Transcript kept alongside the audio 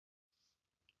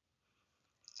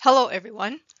Hello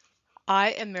everyone,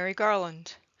 I am Mary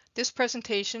Garland. This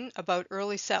presentation about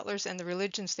early settlers and the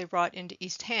religions they brought into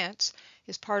East Hants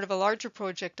is part of a larger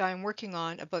project I am working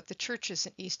on about the churches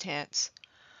in East Hants.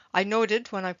 I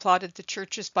noted when I plotted the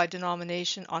churches by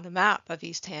denomination on a map of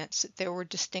East Hants that there were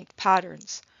distinct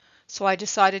patterns, so I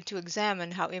decided to examine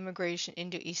how immigration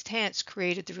into East Hants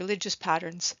created the religious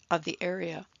patterns of the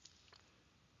area.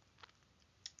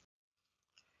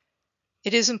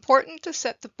 It is important to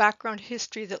set the background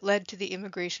history that led to the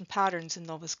immigration patterns in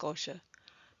Nova Scotia.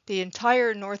 The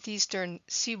entire northeastern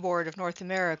seaboard of North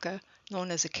America,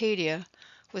 known as Acadia,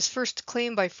 was first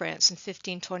claimed by France in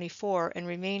 1524 and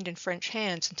remained in French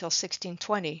hands until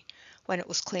 1620, when it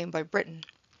was claimed by Britain.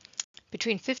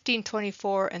 Between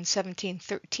 1524 and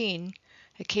 1713,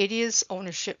 Acadia's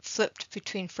ownership flipped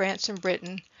between France and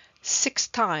Britain 6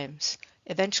 times,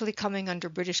 eventually coming under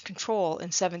British control in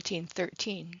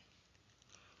 1713.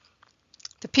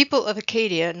 The people of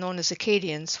Acadia, known as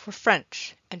Acadians, were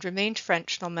French and remained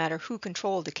French no matter who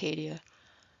controlled Acadia.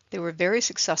 They were very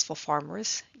successful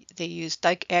farmers. They used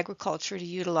dike agriculture to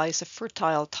utilize the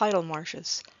fertile tidal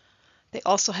marshes. They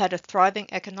also had a thriving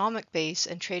economic base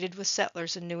and traded with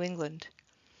settlers in New England.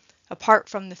 Apart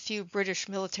from the few British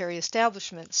military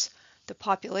establishments, the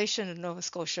population of Nova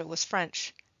Scotia was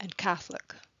French and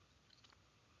Catholic.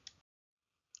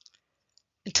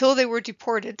 Until they were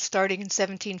deported starting in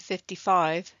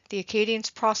 1755, the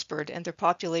Acadians prospered and their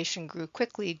population grew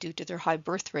quickly due to their high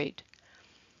birth rate.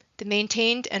 They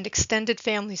maintained an extended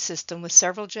family system with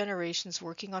several generations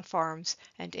working on farms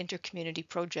and inter-community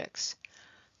projects.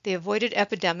 They avoided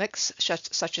epidemics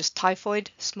such as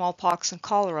typhoid, smallpox, and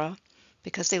cholera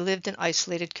because they lived in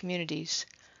isolated communities.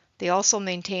 They also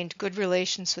maintained good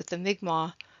relations with the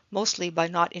Mi'kmaq, mostly by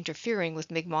not interfering with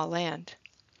Mi'kmaq land.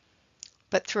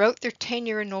 But throughout their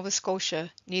tenure in Nova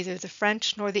Scotia, neither the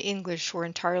French nor the English were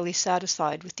entirely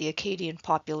satisfied with the Acadian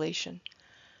population.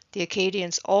 The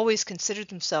Acadians always considered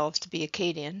themselves to be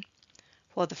Acadian,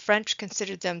 while the French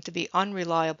considered them to be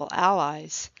unreliable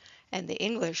allies, and the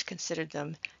English considered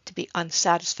them to be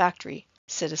unsatisfactory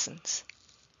citizens.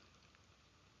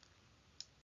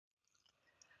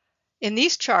 In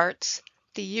these charts,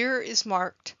 the year is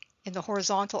marked in the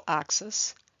horizontal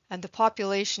axis, and the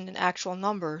population in actual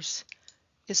numbers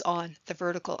is on the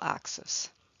vertical axis.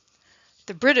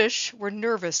 The British were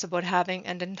nervous about having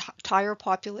an entire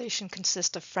population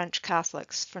consist of French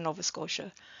Catholics for Nova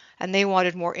Scotia, and they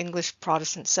wanted more English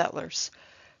Protestant settlers.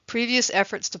 Previous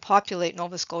efforts to populate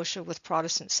Nova Scotia with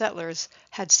Protestant settlers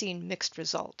had seen mixed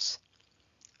results.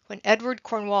 When Edward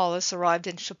Cornwallis arrived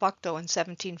in Chebucto in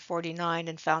 1749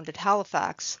 and founded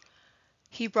Halifax,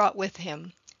 he brought with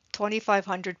him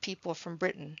 2,500 people from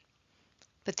Britain.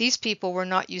 But these people were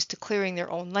not used to clearing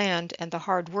their own land and the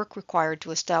hard work required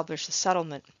to establish a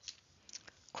settlement.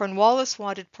 Cornwallis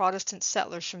wanted Protestant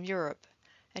settlers from Europe,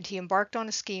 and he embarked on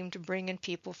a scheme to bring in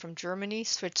people from Germany,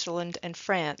 Switzerland, and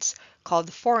France called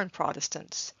the Foreign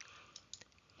Protestants.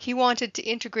 He wanted to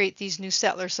integrate these new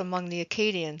settlers among the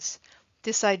Acadians.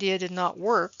 This idea did not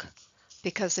work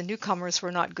because the newcomers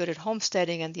were not good at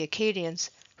homesteading and the Acadians,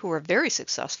 who were very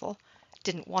successful,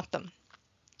 didn't want them.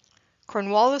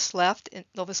 Cornwallis left in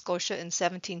Nova Scotia in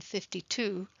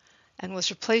 1752 and was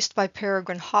replaced by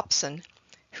Peregrine Hopson,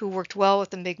 who worked well with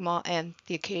the Mi'kmaq and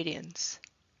the Acadians.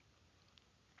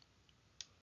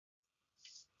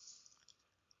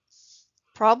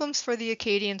 Problems for the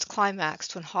Acadians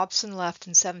climaxed when Hopson left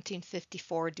in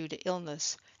 1754 due to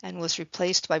illness and was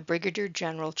replaced by Brigadier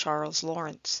General Charles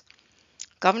Lawrence.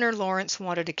 Governor Lawrence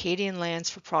wanted Acadian lands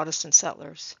for Protestant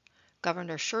settlers.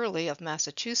 Governor Shirley of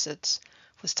Massachusetts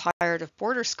was tired of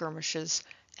border skirmishes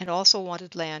and also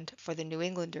wanted land for the New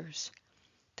Englanders.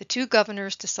 The two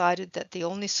governors decided that the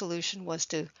only solution was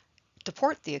to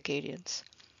deport the Acadians.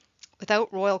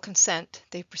 Without royal consent,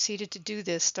 they proceeded to do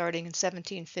this starting in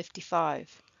 1755.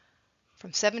 From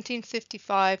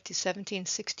 1755 to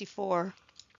 1764,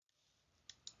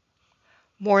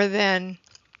 more than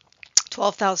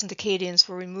 12,000 Acadians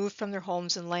were removed from their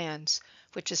homes and lands,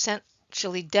 which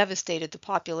essentially devastated the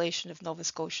population of Nova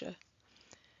Scotia.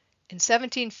 In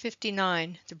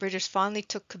 1759, the British finally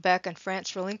took Quebec and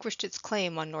France relinquished its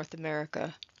claim on North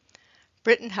America.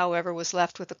 Britain, however, was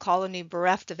left with a colony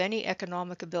bereft of any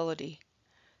economic ability.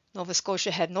 Nova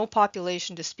Scotia had no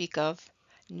population to speak of,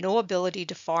 no ability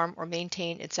to farm or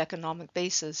maintain its economic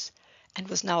basis, and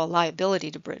was now a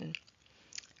liability to Britain.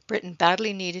 Britain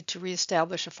badly needed to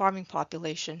re-establish a farming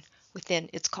population within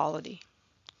its colony.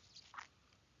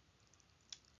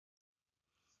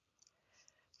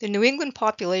 The New England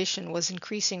population was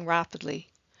increasing rapidly.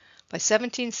 By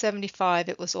 1775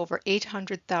 it was over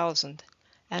 800,000,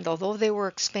 and although they were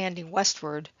expanding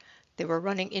westward, they were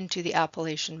running into the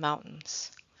Appalachian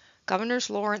Mountains. Governors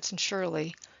Lawrence and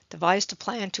Shirley devised a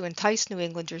plan to entice New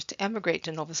Englanders to emigrate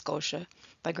to Nova Scotia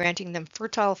by granting them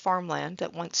fertile farmland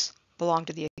that once belonged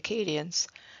to the Acadians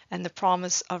and the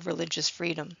promise of religious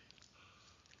freedom.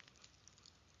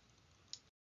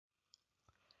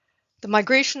 The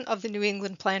migration of the New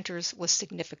England planters was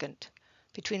significant.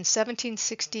 Between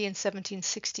 1760 and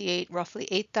 1768, roughly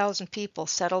 8,000 people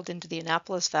settled into the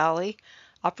Annapolis Valley,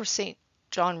 Upper St.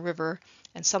 John River,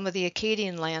 and some of the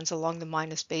Acadian lands along the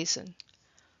Minas Basin.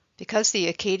 Because the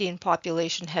Acadian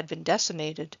population had been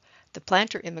decimated, the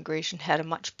planter immigration had a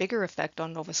much bigger effect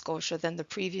on Nova Scotia than the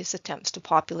previous attempts to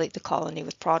populate the colony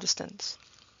with Protestants.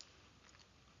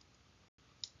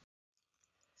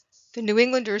 The New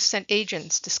Englanders sent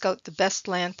agents to scout the best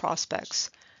land prospects,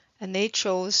 and they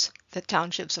chose the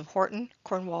townships of Horton,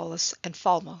 Cornwallis, and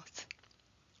Falmouth.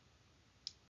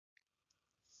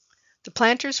 The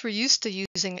planters were used to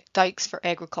using dikes for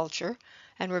agriculture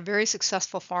and were very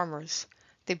successful farmers.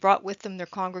 They brought with them their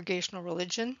congregational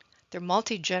religion, their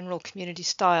multi-general community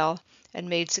style, and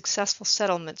made successful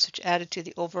settlements which added to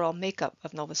the overall makeup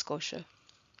of Nova Scotia.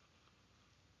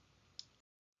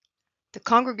 The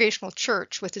Congregational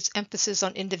Church, with its emphasis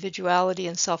on individuality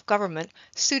and self-government,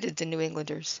 suited the New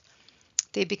Englanders.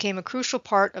 They became a crucial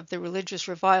part of the religious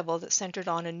revival that centered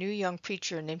on a new young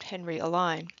preacher named Henry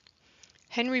Align.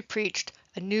 Henry preached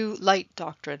a new light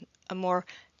doctrine, a more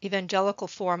evangelical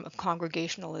form of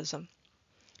congregationalism.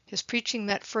 His preaching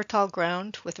met fertile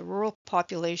ground with a rural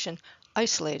population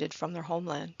isolated from their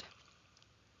homeland.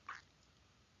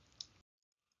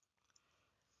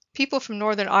 People from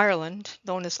Northern Ireland,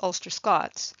 known as Ulster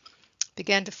Scots,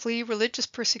 began to flee religious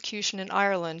persecution in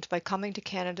Ireland by coming to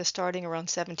Canada starting around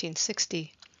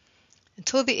 1760.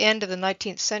 Until the end of the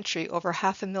 19th century, over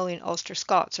 500,000 Ulster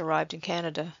Scots arrived in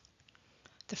Canada.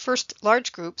 The first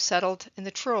large group settled in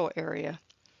the Truro area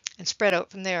and spread out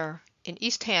from there. In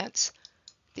East Hants,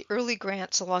 the early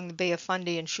grants along the Bay of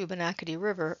Fundy and Shubenacadie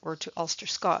River were to Ulster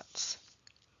Scots.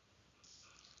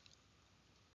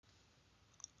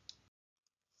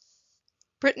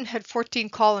 Britain had 14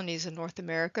 colonies in North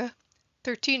America,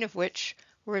 13 of which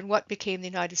were in what became the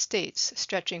United States,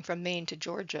 stretching from Maine to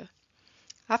Georgia.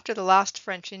 After the last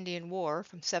French-Indian War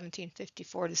from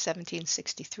 1754 to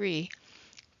 1763,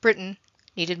 Britain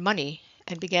needed money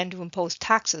and began to impose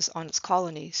taxes on its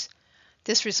colonies.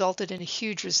 This resulted in a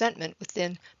huge resentment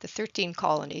within the 13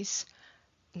 colonies.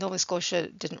 Nova Scotia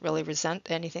didn't really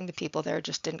resent anything. The people there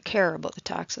just didn't care about the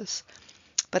taxes.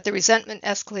 But the resentment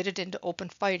escalated into open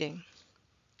fighting.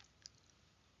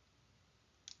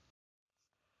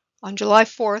 On July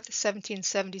 4,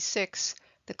 1776,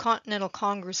 the Continental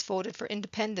Congress voted for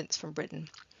independence from Britain.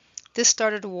 This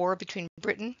started a war between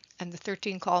Britain and the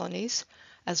 13 colonies,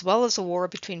 as well as a war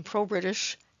between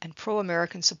pro-British and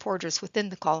pro-American supporters within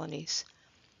the colonies.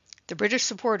 The British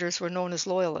supporters were known as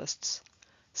Loyalists.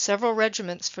 Several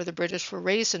regiments for the British were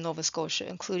raised in Nova Scotia,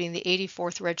 including the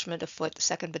 84th Regiment of Foot,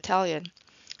 2nd Battalion,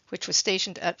 which was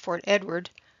stationed at Fort Edward,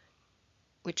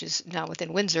 which is now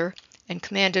within Windsor, and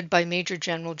commanded by Major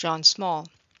General John Small.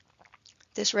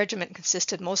 This regiment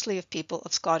consisted mostly of people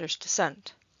of Scottish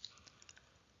descent.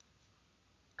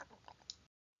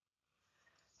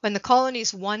 When the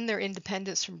colonies won their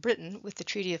independence from Britain with the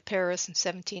Treaty of Paris in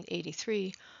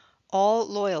 1783, all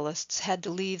Loyalists had to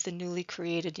leave the newly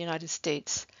created United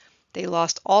States. They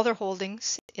lost all their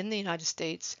holdings in the United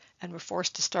States and were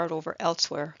forced to start over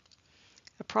elsewhere.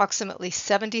 Approximately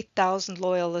 70,000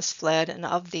 Loyalists fled, and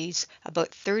of these, about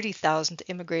 30,000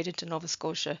 immigrated to Nova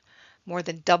Scotia, more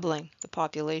than doubling the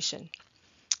population.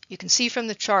 You can see from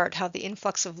the chart how the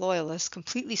influx of Loyalists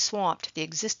completely swamped the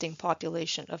existing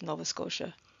population of Nova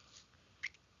Scotia.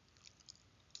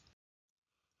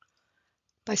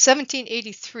 By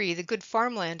 1783, the good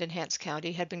farmland in Hants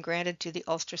County had been granted to the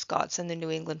Ulster Scots and the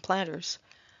New England planters.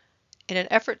 In an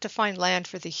effort to find land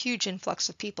for the huge influx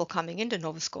of people coming into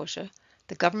Nova Scotia,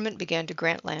 the government began to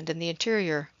grant land in the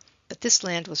interior, but this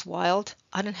land was wild,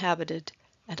 uninhabited,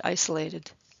 and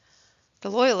isolated.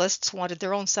 The Loyalists wanted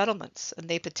their own settlements, and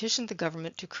they petitioned the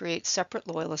government to create separate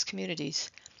Loyalist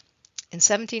communities. In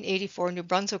 1784, New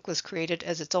Brunswick was created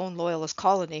as its own Loyalist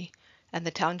colony, and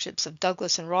the townships of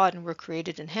Douglas and Rawdon were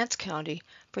created in Hants County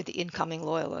for the incoming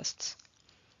Loyalists.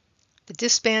 The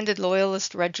disbanded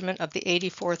Loyalist regiment of the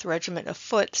 84th Regiment of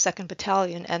Foot, 2nd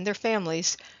Battalion, and their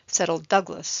families settled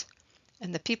Douglas,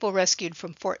 and the people rescued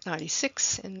from Fort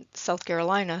 96 in South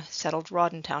Carolina settled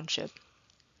Rawdon Township.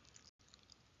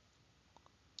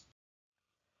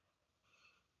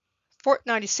 Fort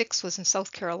 96 was in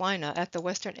South Carolina at the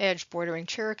western edge bordering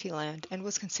Cherokee land and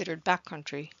was considered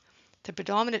backcountry. The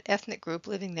predominant ethnic group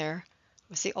living there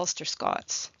was the Ulster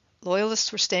Scots.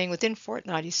 Loyalists were staying within Fort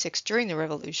 96 during the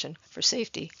Revolution for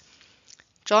safety.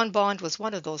 John Bond was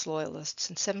one of those Loyalists.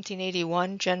 In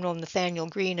 1781, General Nathaniel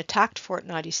Greene attacked Fort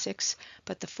 96,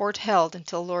 but the fort held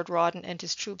until Lord Rawdon and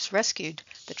his troops rescued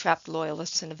the trapped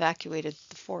Loyalists and evacuated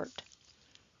the fort.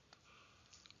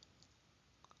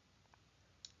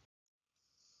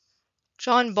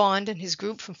 John Bond and his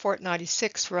group from Fort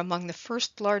 96 were among the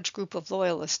first large group of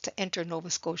Loyalists to enter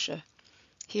Nova Scotia.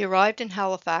 He arrived in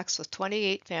Halifax with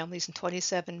 28 families and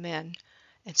 27 men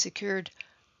and secured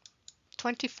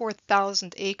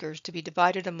 24,000 acres to be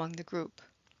divided among the group.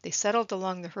 They settled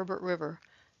along the Herbert River.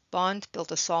 Bond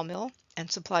built a sawmill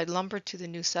and supplied lumber to the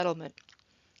new settlement.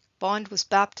 Bond was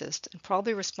Baptist and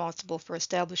probably responsible for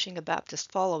establishing a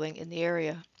Baptist following in the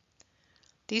area.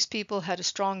 These people had a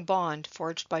strong bond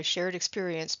forged by shared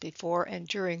experience before and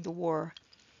during the war.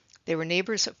 They were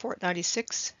neighbors at Fort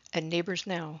 96 and neighbors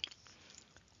now.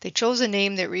 They chose a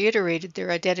name that reiterated their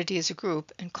identity as a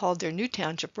group and called their new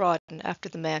township Rawdon after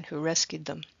the man who rescued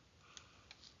them.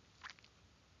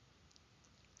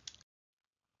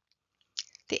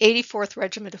 The 84th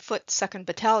Regiment of Foot, 2nd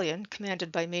Battalion,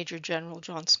 commanded by Major General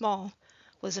John Small,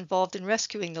 was involved in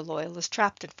rescuing the Loyalists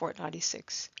trapped in Fort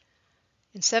 96.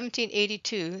 In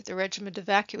 1782, the regiment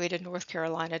evacuated North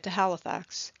Carolina to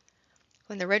Halifax.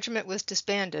 When the regiment was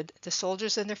disbanded, the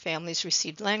soldiers and their families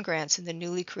received land grants in the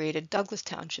newly created Douglas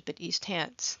Township at East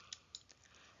Hants.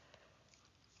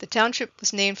 The township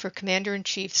was named for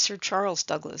Commander-in-Chief Sir Charles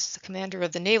Douglas, the commander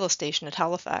of the naval station at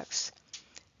Halifax.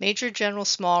 Major General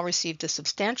Small received a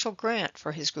substantial grant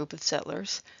for his group of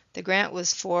settlers. The grant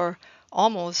was for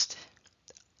almost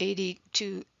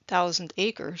 82,000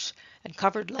 acres and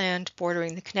covered land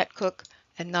bordering the Connecticut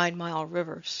and 9 Mile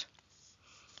rivers.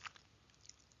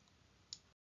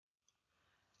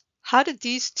 How did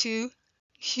these two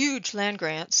huge land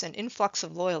grants and influx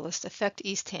of Loyalists affect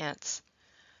East Hants?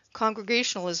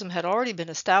 Congregationalism had already been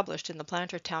established in the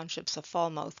planter townships of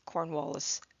Falmouth,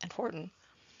 Cornwallis, and Horton.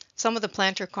 Some of the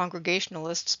planter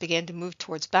Congregationalists began to move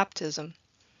towards baptism.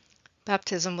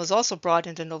 Baptism was also brought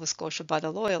into Nova Scotia by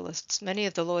the Loyalists. Many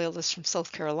of the Loyalists from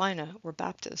South Carolina were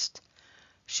Baptist.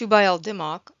 Shubael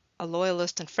Dimmock, a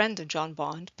Loyalist and friend of John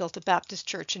Bond, built a Baptist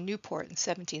church in Newport in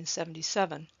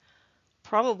 1777,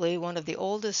 probably one of the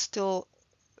oldest still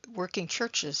working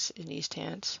churches in East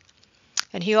Hants,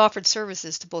 and he offered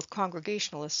services to both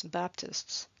Congregationalists and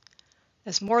Baptists.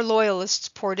 As more Loyalists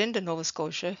poured into Nova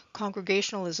Scotia,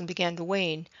 Congregationalism began to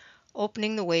wane,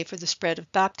 opening the way for the spread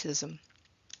of baptism.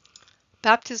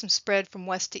 Baptism spread from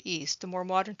west to east. The more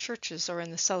modern churches are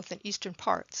in the south and eastern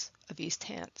parts of East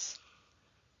Hants.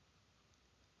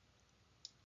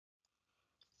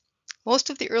 Most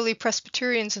of the early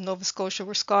Presbyterians in Nova Scotia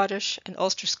were Scottish and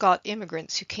Ulster Scot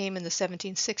immigrants who came in the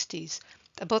 1760s,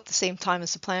 about the same time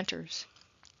as the planters.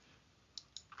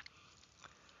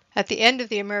 At the end of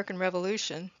the American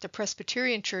Revolution, the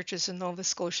Presbyterian churches in Nova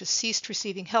Scotia ceased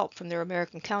receiving help from their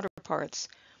American counterparts,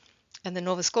 and the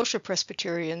Nova Scotia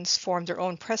Presbyterians formed their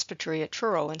own presbytery at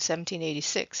Truro in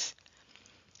 1786.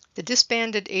 The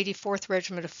disbanded 84th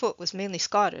Regiment of Foot was mainly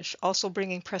Scottish, also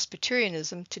bringing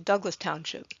Presbyterianism to Douglas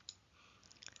Township.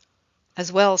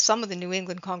 As well, some of the New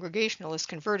England Congregationalists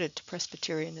converted to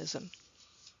Presbyterianism.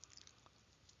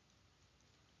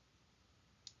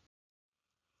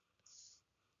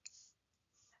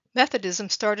 Methodism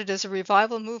started as a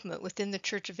revival movement within the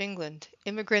Church of England.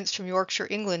 Immigrants from Yorkshire,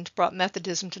 England brought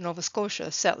Methodism to Nova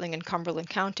Scotia, settling in Cumberland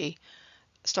County,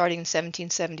 starting in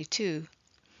 1772.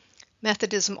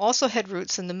 Methodism also had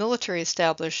roots in the military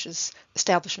establishments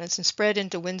and spread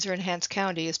into Windsor and Hants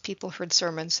County as people heard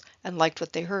sermons and liked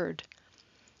what they heard.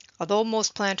 Although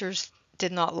most planters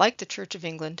did not like the Church of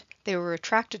England, they were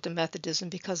attracted to Methodism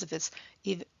because of its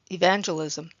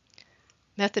evangelism.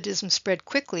 Methodism spread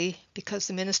quickly because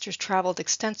the ministers traveled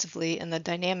extensively and the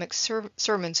dynamic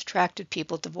sermons attracted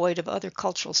people devoid of other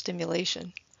cultural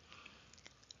stimulation.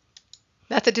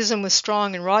 Methodism was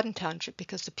strong in Rawdon Township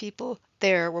because the people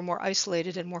there were more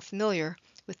isolated and more familiar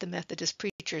with the Methodist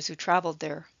preachers who traveled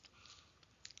there.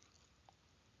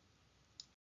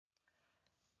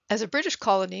 As a British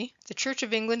colony, the Church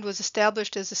of England was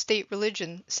established as a state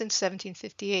religion since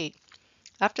 1758.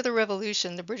 After the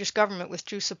Revolution, the British government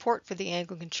withdrew support for the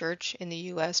Anglican Church in the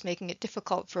U.S., making it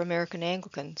difficult for American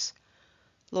Anglicans.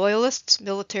 Loyalists,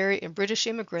 military, and British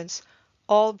immigrants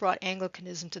all brought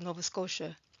Anglicanism to Nova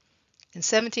Scotia. In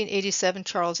 1787,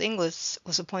 Charles Inglis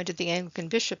was appointed the Anglican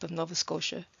Bishop of Nova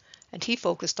Scotia, and he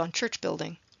focused on church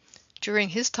building. During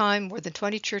his time, more than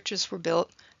 20 churches were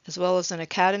built, as well as an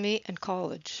academy and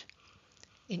college.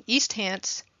 In East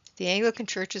Hants, the Anglican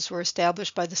churches were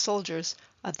established by the soldiers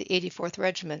of the 84th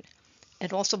Regiment,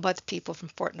 and also by the people from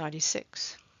Fort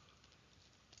 96.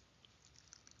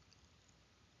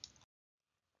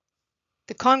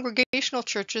 The congregational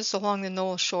churches along the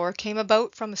Knoll shore came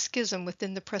about from a schism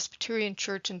within the Presbyterian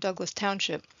Church in Douglas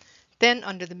Township, then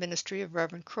under the ministry of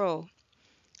Reverend Crowe.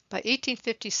 By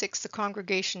 1856, the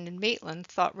congregation in Maitland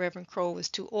thought Reverend Crowe was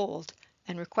too old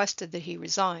and requested that he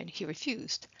resign. He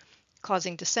refused,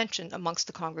 causing dissension amongst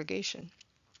the congregation.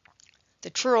 The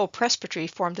Truro Presbytery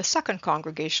formed a second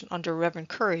congregation under Reverend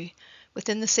Curry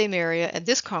within the same area, and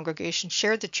this congregation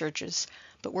shared the churches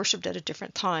but worshipped at a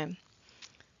different time.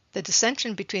 The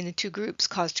dissension between the two groups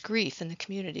caused grief in the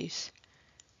communities.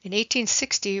 In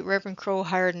 1860, Reverend Crowe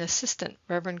hired an assistant,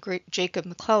 Reverend Jacob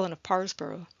McClellan of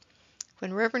Parsboro.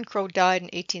 When Reverend Crowe died in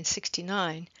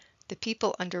 1869, the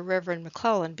people under Reverend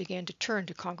McClellan began to turn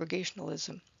to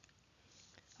Congregationalism.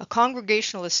 A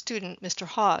Congregationalist student, Mr.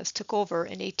 Hawes, took over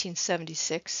in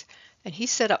 1876, and he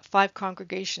set up 5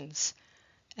 congregations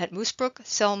at Moosebrook,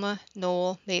 Selma,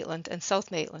 Knoll, Maitland, and South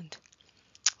Maitland.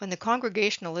 When the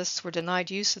Congregationalists were denied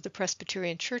use of the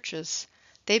Presbyterian churches,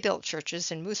 they built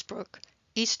churches in Moosebrook,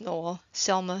 East Knoll,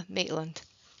 Selma, Maitland,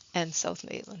 and South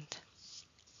Maitland.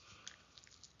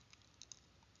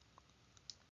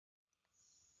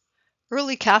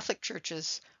 Early Catholic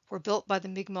churches were built by the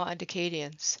Mi'kmaq and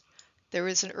Acadians. There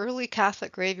is an early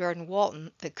Catholic graveyard in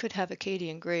Walton that could have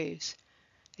Acadian graves.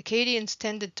 Acadians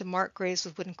tended to mark graves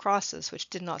with wooden crosses, which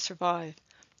did not survive.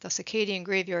 Thus, Acadian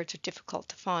graveyards are difficult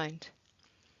to find.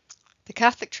 The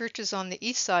Catholic churches on the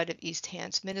east side of East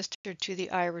Hants ministered to the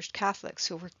Irish Catholics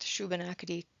who worked the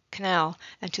Shubenacadie Canal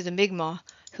and to the Mi'kmaq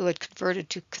who had converted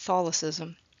to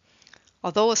Catholicism.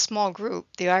 Although a small group,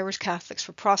 the Irish Catholics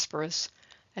were prosperous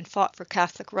and fought for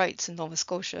Catholic rights in Nova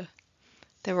Scotia.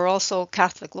 There were also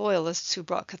Catholic loyalists who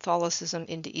brought Catholicism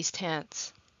into East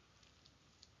Hants.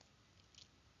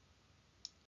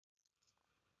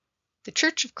 The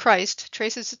Church of Christ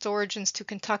traces its origins to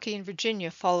Kentucky and Virginia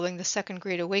following the Second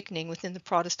Great Awakening within the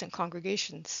Protestant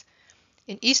congregations.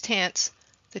 In East Hants,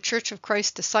 the Church of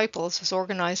Christ Disciples was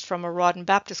organized from a Rawdon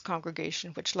Baptist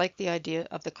congregation, which liked the idea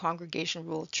of the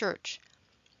congregation-ruled church.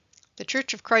 The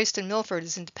Church of Christ in Milford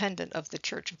is independent of the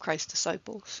Church of Christ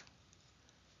Disciples.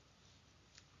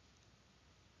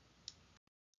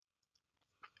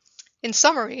 In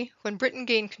summary, when Britain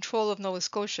gained control of Nova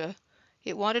Scotia,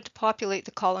 it wanted to populate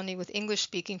the colony with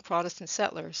English-speaking Protestant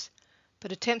settlers,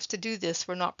 but attempts to do this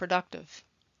were not productive.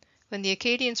 When the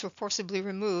Acadians were forcibly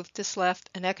removed, this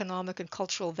left an economic and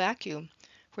cultural vacuum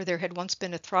where there had once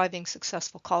been a thriving,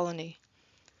 successful colony.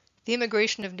 The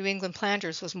immigration of New England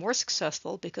planters was more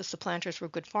successful because the planters were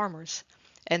good farmers,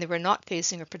 and they were not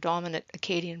facing a predominant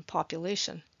Acadian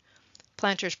population.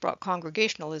 Planters brought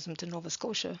Congregationalism to Nova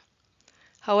Scotia.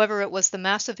 However, it was the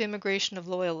massive immigration of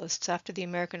Loyalists after the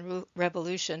American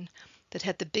Revolution that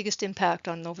had the biggest impact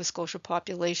on Nova Scotia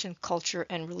population, culture,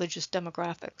 and religious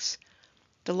demographics.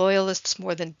 The Loyalists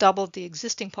more than doubled the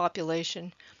existing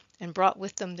population and brought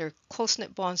with them their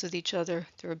close-knit bonds with each other,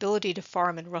 their ability to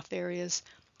farm in rough areas,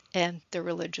 and their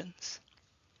religions.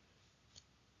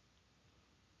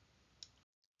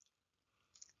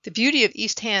 The beauty of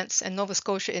East Hants and Nova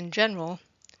Scotia in general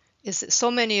is that so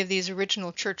many of these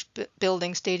original church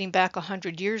buildings dating back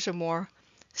 100 years or more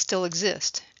still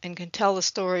exist and can tell the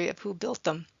story of who built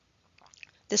them.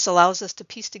 This allows us to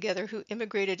piece together who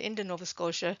immigrated into Nova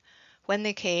Scotia, when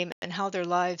they came, and how their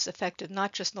lives affected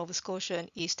not just Nova Scotia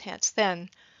and East Hants then,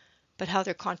 but how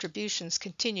their contributions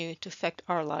continue to affect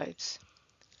our lives.